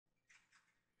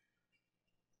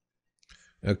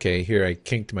Okay, here I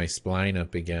kinked my spline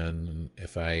up again.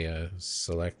 If I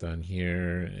select on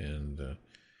here and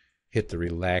hit the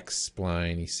relax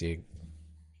spline, you see it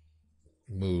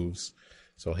moves.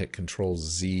 So I'll hit Control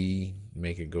Z,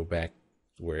 make it go back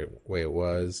where way it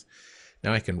was.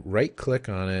 Now I can right click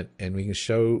on it and we can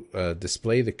show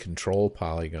display the control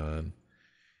polygon,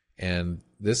 and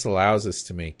this allows us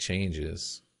to make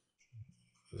changes.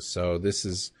 So this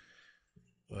is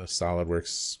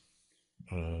SolidWorks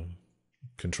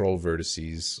control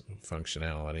vertices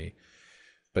functionality,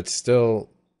 but still,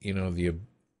 you know,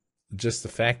 just the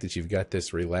fact that you've got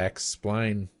this relax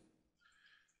spline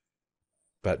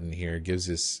button here gives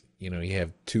us, you know, you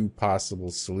have two possible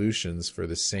solutions for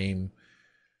the same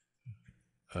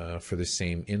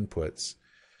inputs.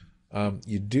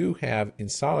 You do have in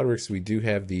SolidWorks, we do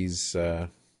have these the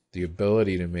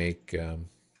ability to make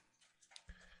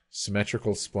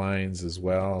symmetrical splines as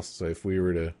well. So if we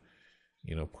were to,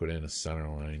 you know, put in a center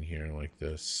line here like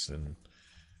this, and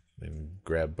then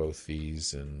grab both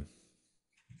these and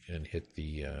hit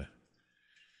the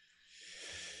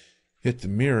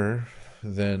mirror,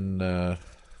 then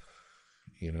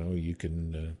you know, you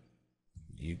can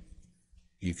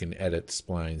you can edit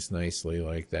splines nicely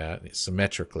like that,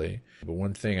 symmetrically. But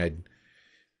one thing I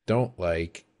don't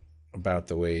like about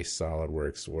the way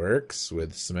SolidWorks works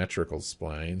with symmetrical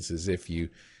splines is if you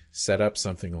set up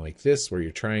something like this where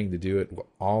you're trying to do it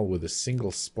all with a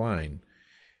single spline,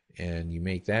 and you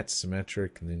make that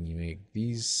symmetric, and then you make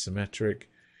these symmetric,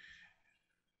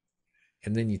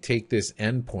 and then you take this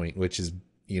endpoint, which is,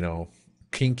 you know,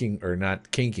 kinking, or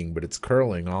not kinking, but it's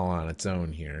curling all on its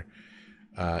own here.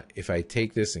 If I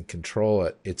take this and control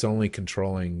it, it's only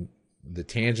controlling the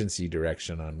tangency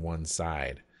direction on one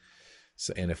side.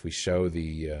 So, and if we show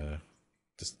the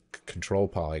just control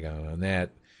polygon on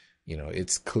that, you know,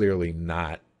 it's clearly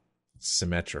not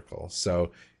symmetrical.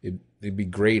 So it'd be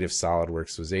great if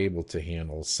SolidWorks was able to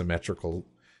handle symmetrical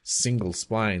single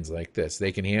splines like this.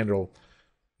 They can handle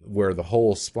where the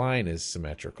whole spline is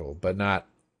symmetrical, but not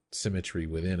symmetry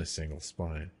within a single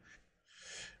spline.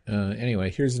 Anyway,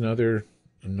 here's another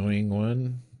annoying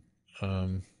one.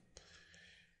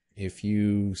 If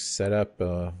you set up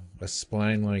a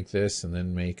spline like this and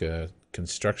then make a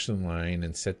construction line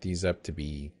and set these up to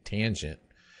be tangent,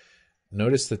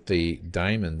 notice that the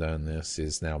diamond on this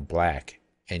is now black,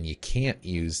 and you can't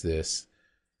use this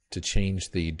to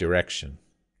change the direction.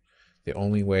 The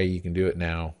only way you can do it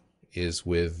now is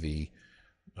with the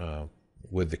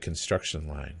construction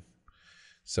line.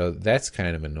 So that's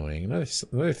kind of annoying.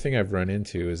 Another thing I've run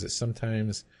into is that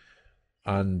sometimes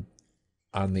on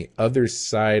the other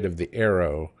side of the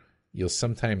arrow, you'll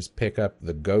sometimes pick up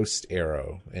the ghost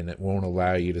arrow, and it won't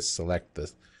allow you to select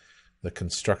the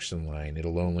construction line.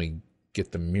 It'll only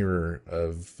get the mirror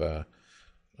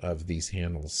of these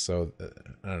handles. So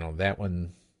I don't know, that one's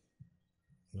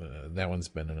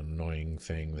been an annoying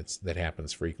thing that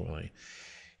happens frequently.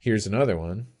 Here's another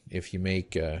one. If you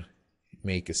make a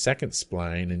second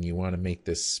spline and you want to make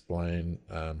this spline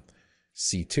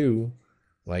C2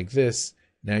 like this,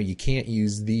 now you can't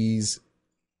use these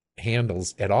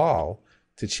handles at all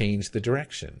to change the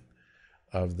direction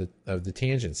of the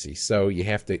tangency. So you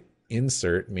have to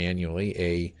insert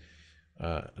manually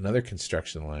another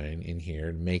construction line in here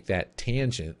and make that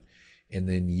tangent, and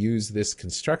then use this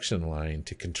construction line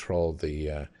to control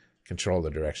the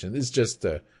direction. This is just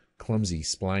a clumsy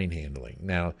spline handling.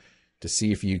 Now, to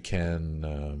see if you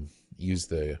can use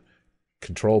the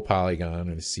control polygon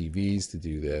or the CVs to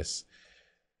do this,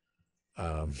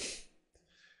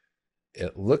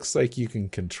 it looks like you can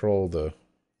control the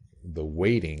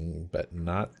weighting, but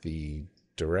not the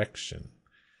direction.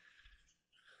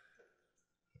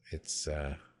 It's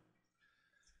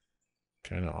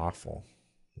kind of awful.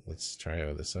 Let's try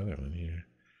out this other one here.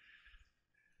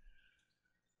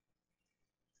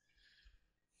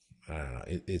 I don't know.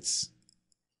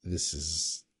 This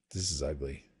is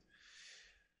ugly.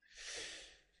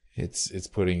 It's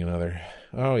putting another.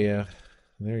 Oh yeah,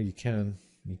 there you can.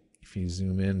 If you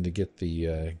zoom in to get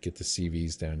the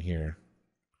CVs down here,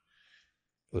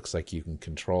 looks like you can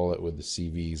control it with the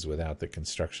CVs without the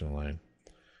construction line,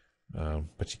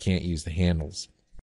 but you can't use the handles.